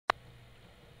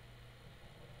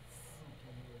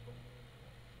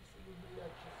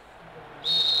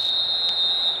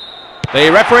The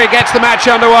referee gets the match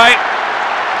underway.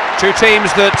 Two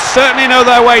teams that certainly know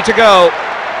their way to goal.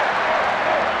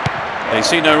 They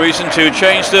see no reason to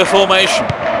change their formation.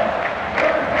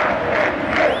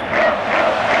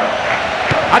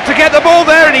 Had to get the ball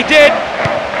there, and he did.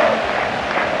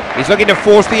 He's looking to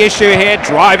force the issue here,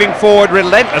 driving forward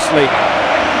relentlessly.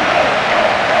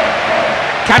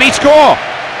 Can he score?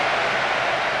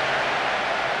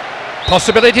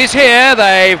 Possibilities here,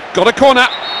 they've got a corner.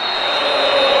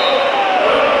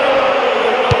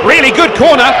 Really good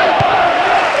corner.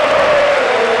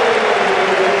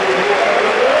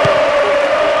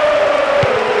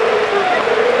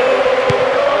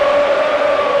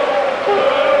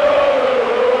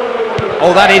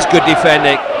 Oh, that is good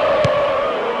defending.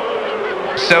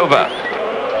 Silva.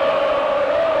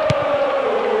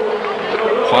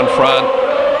 Juanfran.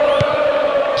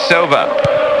 Silva.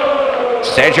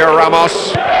 Sergio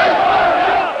Ramos.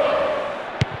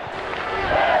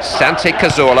 Santi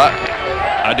Cazorla.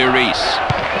 Aduriz.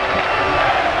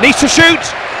 Needs to shoot.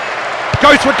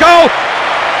 Goes for goal.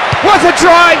 What a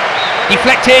try!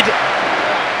 Deflected.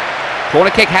 Corner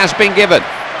kick has been given.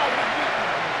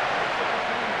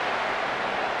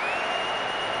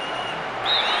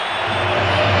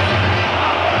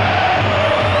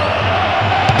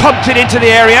 Pumped it into the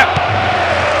area.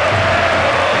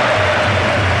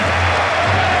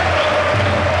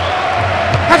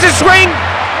 Has a swing.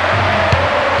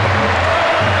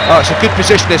 Oh, it's a good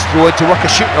position this throw in to work a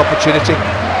shooting opportunity.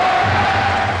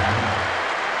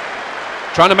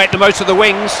 Trying to make the most of the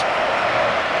wings.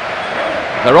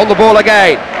 They're on the ball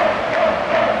again.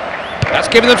 That's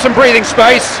giving them some breathing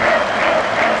space.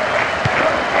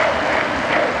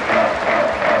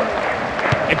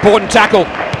 Important tackle.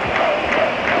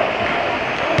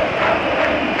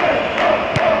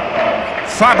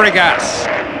 Fabregas.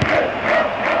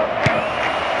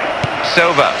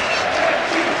 Silva.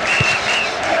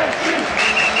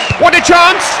 What a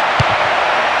chance!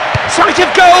 Sight of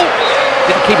goal!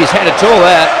 Didn't keep his head at all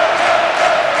there.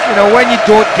 You know, when you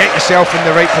don't get yourself in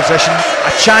the right position,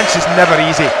 a chance is never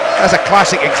easy. That's a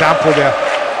classic example there.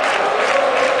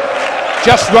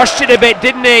 Just rushed it a bit,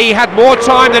 didn't he? He had more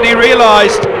time than he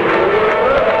realised.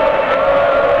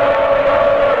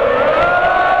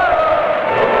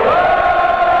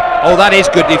 Oh, that is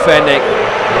good defending.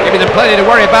 Giving them plenty to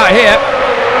worry about here.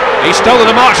 He's stolen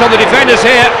a march on the defenders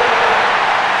here.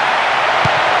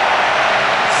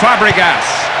 Fabregas.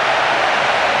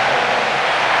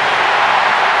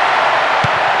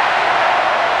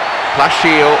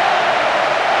 Placiel.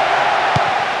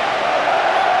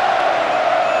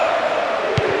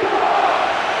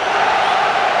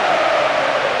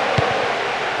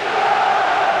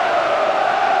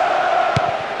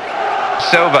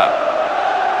 Silva.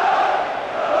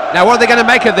 Now what are they going to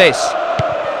make of this?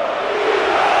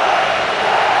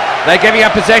 They're giving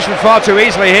up possession far too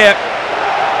easily here.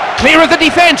 Clear of the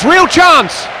defence, real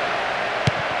chance.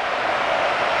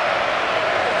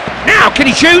 Now can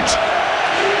he shoot?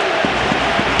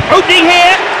 Opening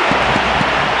here.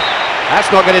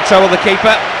 That's not going to trouble the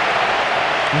keeper.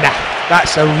 Nah,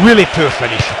 that's a really poor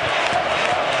finish.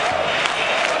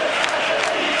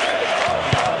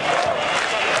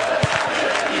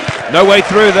 No way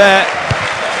through there.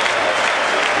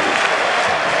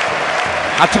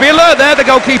 Had to be alert there, the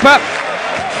goalkeeper.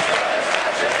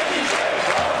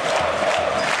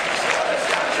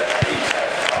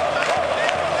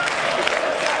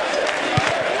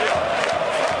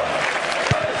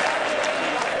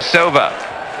 Silva.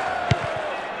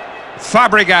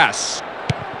 Fabregas.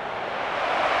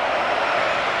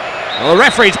 Well, the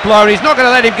referee's blown. He's not going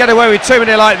to let him get away with too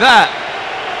many like that.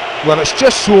 Well, it's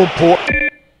just so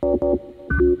important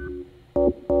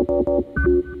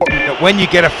that when you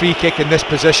get a free kick in this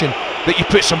position, that you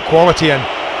put some quality in.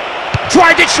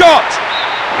 Tried it shot.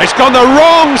 It's gone the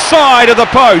wrong side of the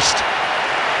post.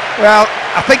 Well,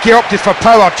 I think he opted for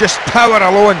power, just power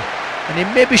alone. And he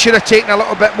maybe should have taken a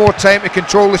little bit more time to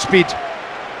control the speed.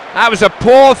 That was a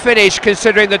poor finish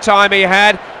considering the time he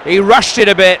had. He rushed it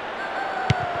a bit.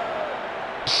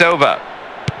 Silva.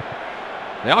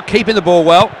 They are keeping the ball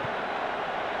well.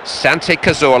 Santi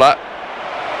Cazorla.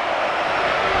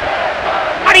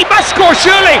 And he must score,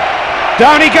 surely.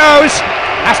 Down he goes.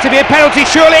 Has to be a penalty,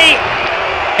 surely.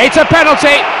 It's a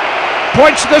penalty.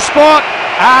 Points to the spot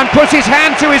and puts his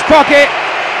hand to his pocket.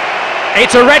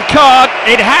 It's a red card.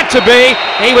 It had to be.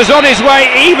 He was on his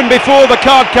way even before the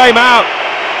card came out.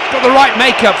 He's got the right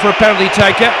makeup for a penalty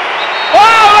taker.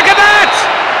 Oh, look at that!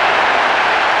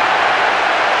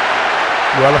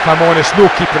 Well, if I'm honest,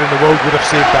 no keeper in the world would have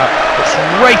saved that. It's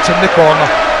right in the corner.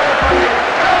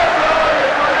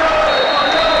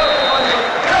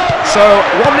 So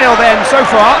 1-0 then so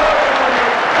far.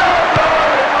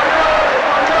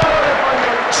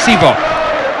 Sivok.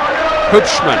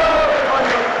 Hubschmann.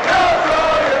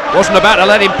 Wasn't about to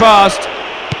let him past.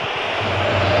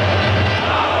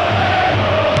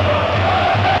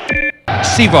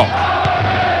 Sivok.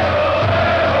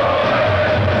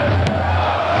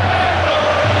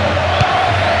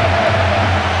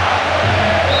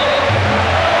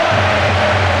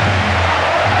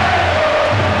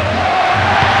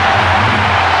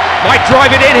 Might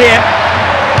drive it in here.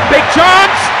 Big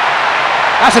chance.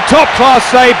 That's a top-class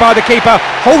save by the keeper,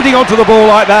 holding onto the ball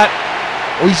like that.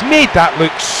 Oh, he's made that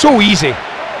look so easy.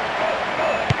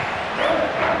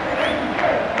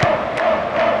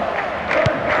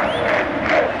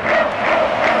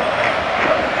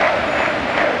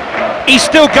 He's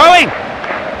still going.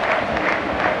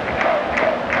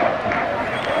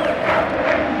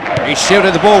 He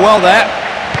shielded the ball well there.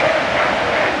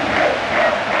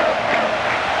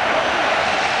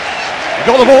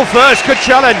 Got the ball first, good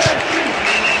challenge.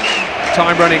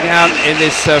 Time running out in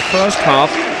this first half.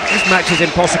 This match is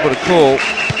impossible to call.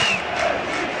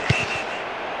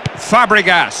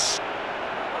 Fabregas.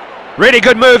 Really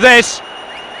good move this.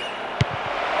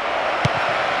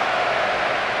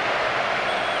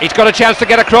 He's got a chance to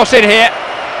get across in here.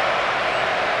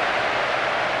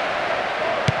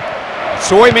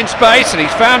 Saw him in space and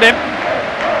he's found him.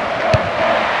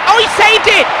 Oh, he saved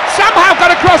it! Somehow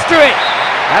got across to it.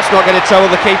 That's not going to trouble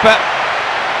the keeper.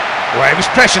 Well, he was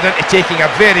pressured into taking a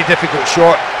very difficult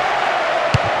shot.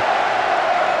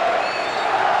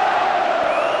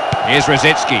 Here's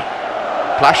Rosicki.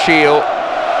 Plasciel.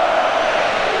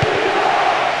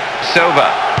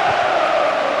 Silva.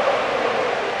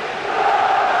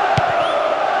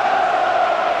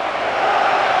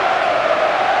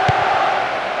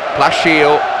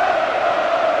 Plasciel.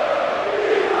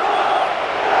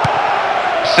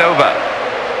 Silva.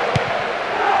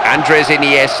 Andres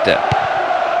Iniesta.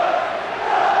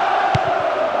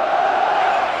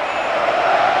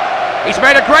 He's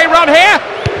made a great run here.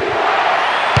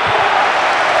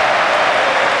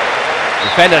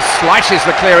 Defender slices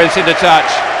the clearance into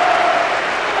touch.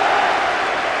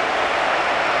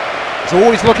 He's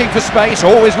always looking for space,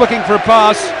 always looking for a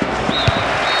pass.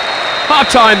 Half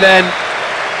time then.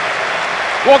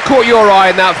 What caught your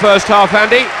eye in that first half,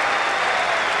 Andy?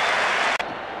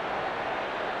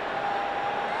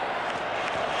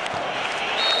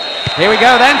 Here we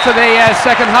go then for the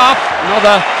second half.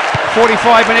 Another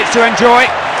 45 minutes to enjoy.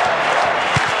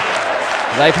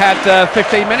 They've had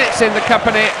 15 minutes in the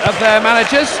company of their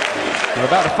managers. We're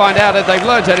about to find out if they've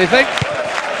learned anything.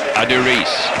 Aduriz.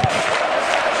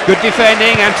 Good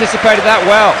defending, anticipated that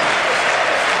well.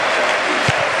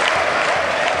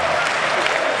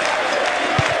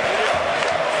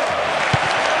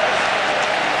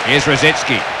 Here's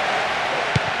Rosicki.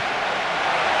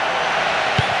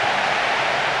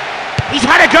 He's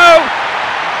had a go!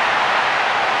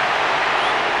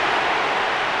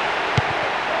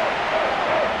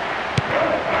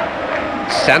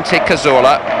 Santi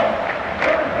Cazorla.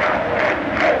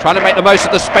 Trying to make the most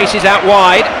of the spaces out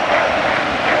wide.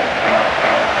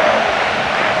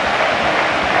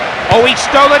 Oh, he's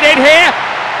stolen in here!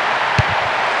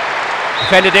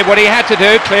 Defender did what he had to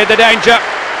do, cleared the danger.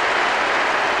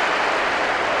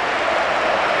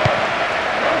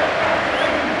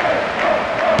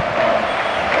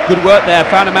 Good work there,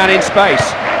 found a man in space.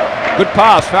 Good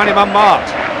pass, found him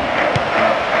unmarked.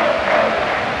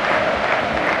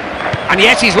 And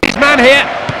yes, he's his man here.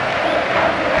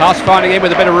 Pass finding him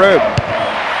with a bit of room.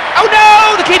 Oh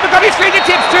no, the keeper got his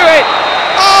fingertips to it.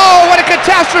 Oh, what a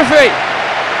catastrophe.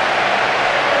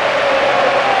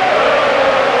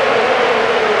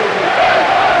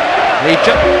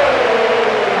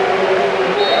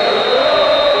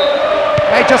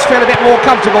 They just feel a bit more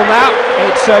comfortable now.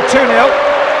 It's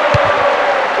 2-0.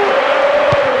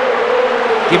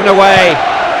 Given away.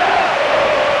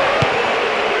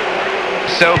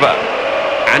 Silva.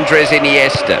 Andres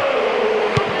Iniesta.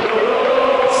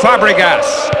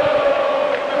 Fabregas.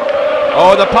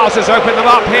 Oh, the passes open them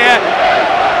up here.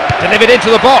 Delivered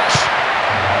into the box.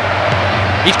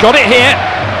 He's got it here.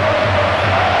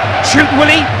 Shoot,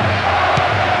 will he?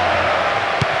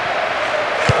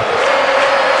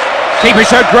 Keeper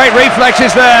showed great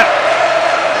reflexes there.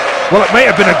 Well, it might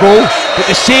have been a goal, but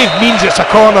the save means it's a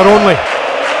corner only.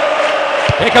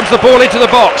 Here comes the ball into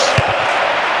the box.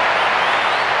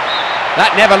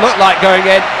 That never looked like going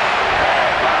in.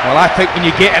 Well, I think when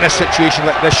you get in a situation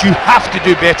like this, you have to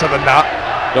do better than that.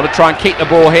 Got to try and keep the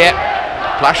ball here.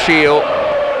 Plasciel.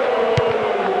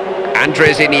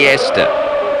 Andres Iniesta.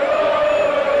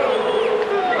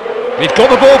 He's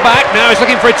got the ball back, now he's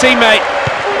looking for a teammate.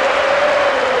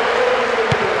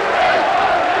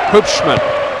 Hubschmann.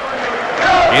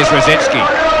 Here's Rosicki.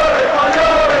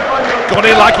 got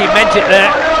it like he meant it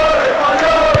there.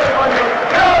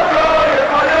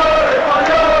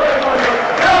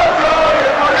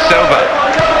 Silva.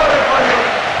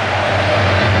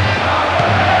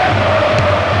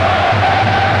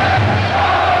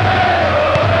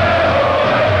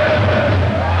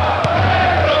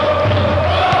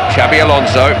 Xabi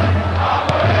Alonso.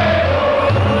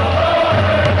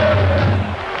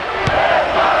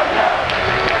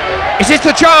 Is this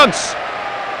the chance?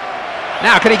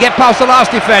 Now can he get past the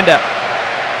last defender?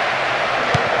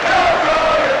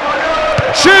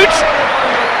 Shoot!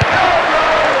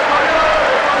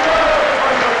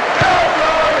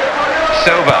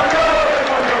 Silva.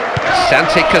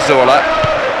 Santi Cazorla.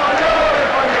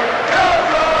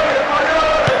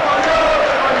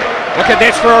 Look at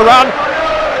this for a run.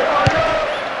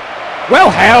 Well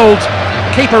held.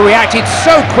 Keeper reacted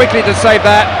so quickly to save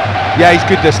that. Yeah, he's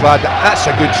good, this lad. That's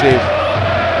a good save.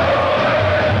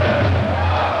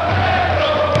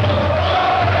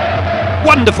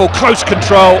 Wonderful close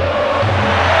control.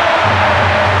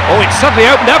 Oh, it's suddenly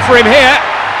opened up for him here.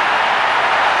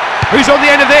 Who's on the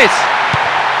end of this?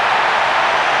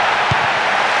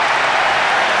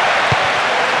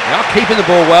 They are keeping the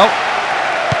ball well.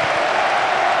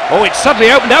 Oh, it's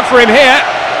suddenly opened up for him here.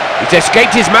 He's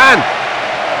escaped his man.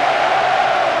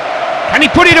 Can he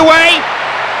put it away?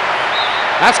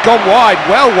 That's gone wide,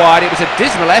 well wide. It was a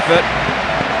dismal effort.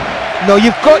 No,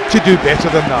 you've got to do better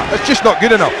than that. It's just not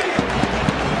good enough.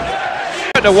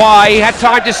 I don't know why, he had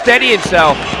time to steady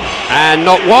himself. And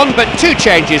not one, but two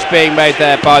changes being made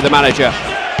there by the manager.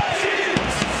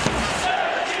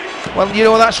 Well, you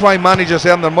know, that's why managers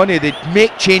earn their money. They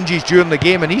make changes during the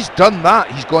game, and he's done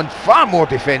that. He's gone far more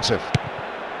defensive.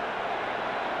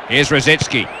 Here's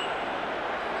Rosicki.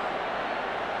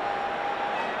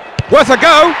 Worth a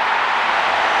go.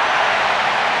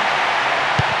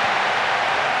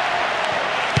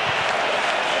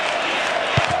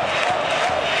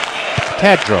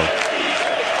 Pedro.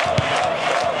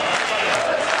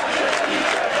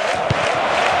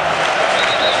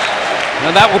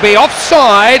 And that will be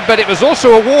offside, but it was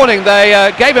also a warning.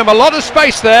 They gave him a lot of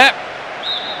space there.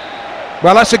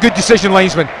 Well, that's a good decision,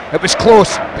 linesman. It was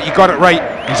close, but you got it right.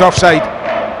 He's offside.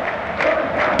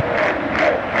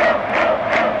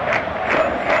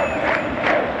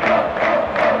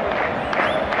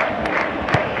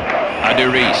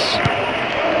 Aduriz.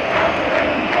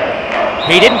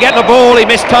 He didn't get the ball, he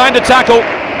missed time to tackle.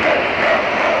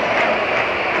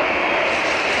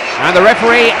 And the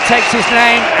referee takes his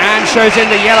name and shows in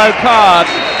the yellow card.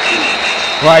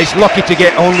 Well, he's lucky to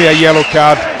get only a yellow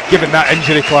card, given that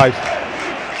injury, Clive.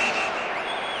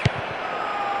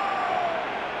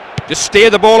 Just steer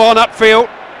the ball on upfield.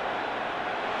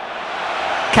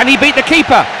 Can he beat the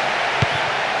keeper?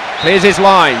 Clears his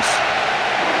lines.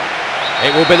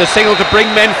 It will be the signal to bring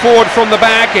men forward from the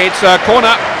back. It's a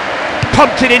corner.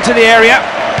 Pumped it into the area.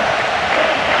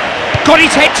 Got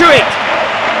his head to it.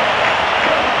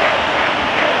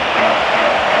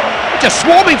 Just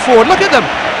swarming forward, look at them.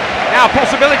 Now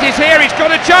possibilities here, he's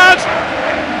got a chance.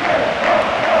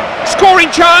 Scoring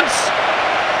chance.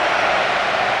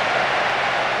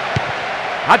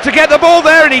 Had to get the ball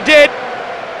there and he did.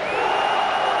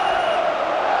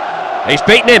 He's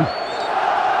beaten him.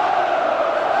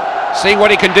 Seeing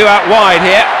what he can do out wide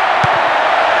here.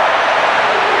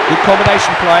 Good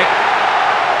combination play.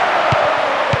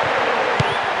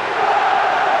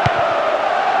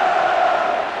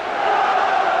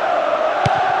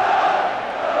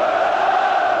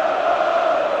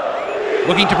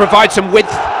 Looking to provide some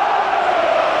width.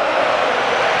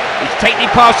 He's taking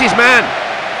it past his man.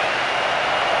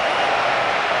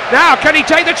 Now, can he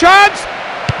take the chance?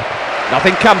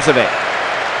 Nothing comes of it.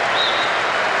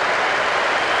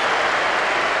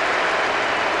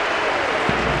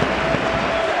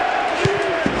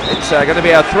 It's going to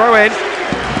be a throw-in.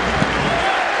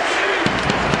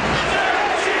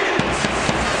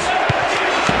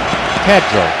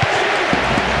 Pedro.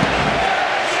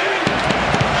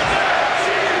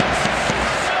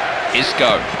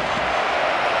 Isco.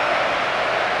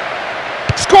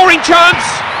 Scoring chance!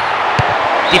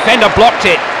 Defender blocked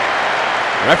it.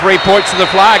 Referee points to the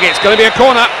flag, it's going to be a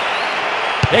corner.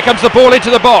 Here comes the ball into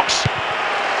the box.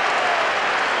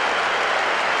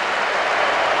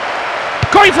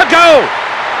 Going for goal!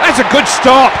 That's a good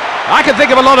stop. I can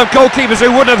think of a lot of goalkeepers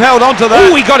who wouldn't have held on to that.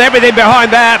 Oh, he got everything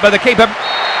behind that, but the keeper...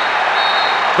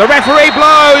 The referee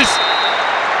blows.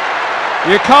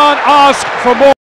 You can't ask for more.